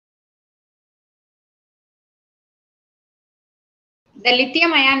The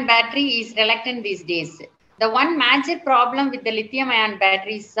lithium-ion battery is reluctant these days. The one major problem with the lithium-ion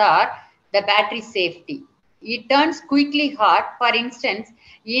batteries are the battery safety. It turns quickly hot. For instance,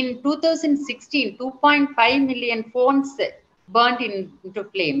 in 2016, 2.5 million phones burnt into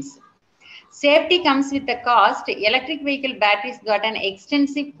flames. Safety comes with the cost. Electric vehicle batteries got an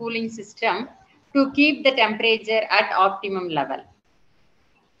extensive cooling system to keep the temperature at optimum level.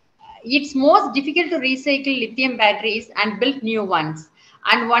 It's most difficult to recycle lithium batteries and build new ones.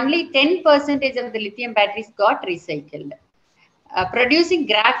 And only 10% of the lithium batteries got recycled. Producing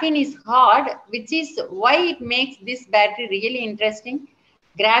graphene is hard, which is why it makes this battery really interesting.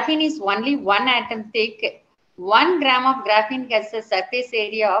 Graphene is only one atom thick. 1 gram of graphene has a surface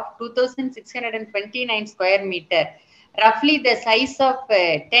area of 2,629 square meter, roughly the size of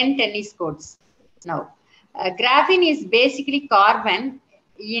 10 tennis courts. Now, graphene is basically carbon.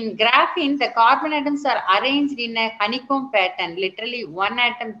 In graphene, the carbon atoms are arranged in a honeycomb pattern, literally one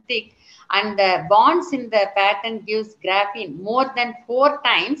atom thick, and the bonds in the pattern gives graphene more than 4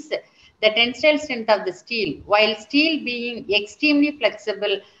 times the tensile strength of the steel. While steel being extremely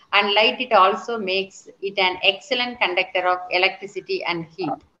flexible and light, it also makes it an excellent conductor of electricity and heat.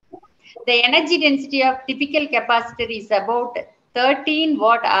 The energy density of typical capacitor is about 13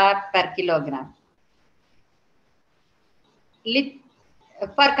 watt-hour per kilogram.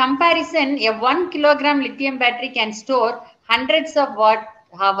 For comparison, a 1 kilogram lithium battery can store hundreds of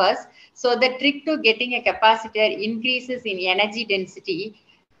watt-hours. So the trick to getting a capacitor increases in energy density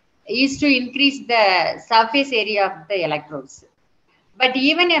is to increase the surface area of the electrodes. But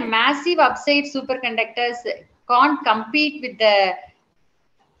even a massive upside superconductors can't compete with the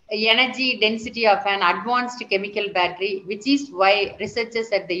energy density of an advanced chemical battery, which is why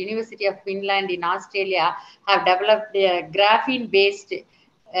researchers at the University of Finland in Australia have developed a graphene-based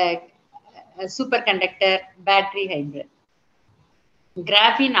superconductor battery hybrid.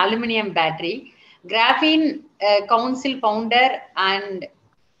 Graphene-aluminum battery. Graphene Council founder and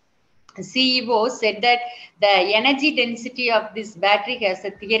CEO said that the energy density of this battery has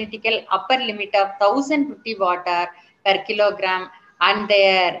a theoretical upper limit of 1050 watt-hour per kilogram, and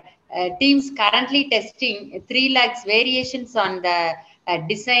their teams currently testing 3 lakhs variations on the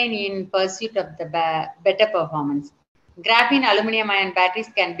design in pursuit of the better performance. Graphene aluminum ion batteries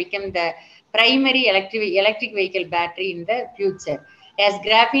can become the primary electric vehicle battery in the future, as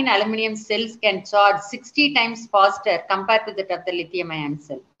graphene aluminum cells can charge 60 times faster compared to that of the lithium ion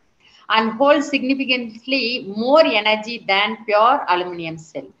cell, and hold significantly more energy than pure aluminum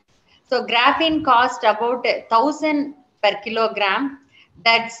cell. So graphene costs about 1,000 per kilogram.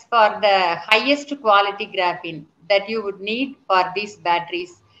 That's for the highest quality graphene that you would need for these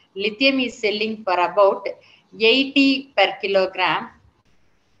batteries. Lithium is selling for about 80 per kilogram.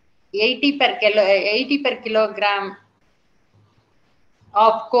 80 per kilogram.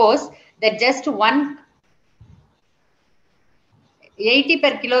 Of course, that just one 80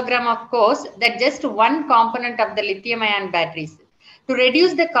 per kilogram, of course, that just one component of the lithium ion batteries. To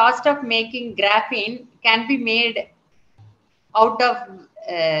reduce the cost of making graphene can be made out of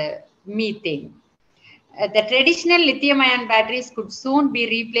methane. The traditional lithium ion batteries could soon be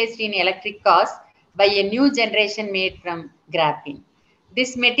replaced in electric cars by a new generation made from graphene.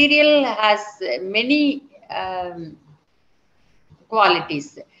 This material has many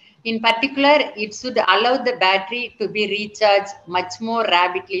qualities. In particular, it should allow the battery to be recharged much more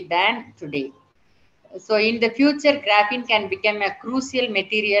rapidly than today. So in the future, graphene can become a crucial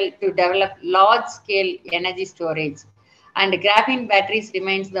material to develop large-scale energy storage. And graphene batteries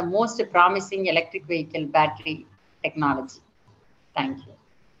remains the most promising electric vehicle battery technology. Thank you.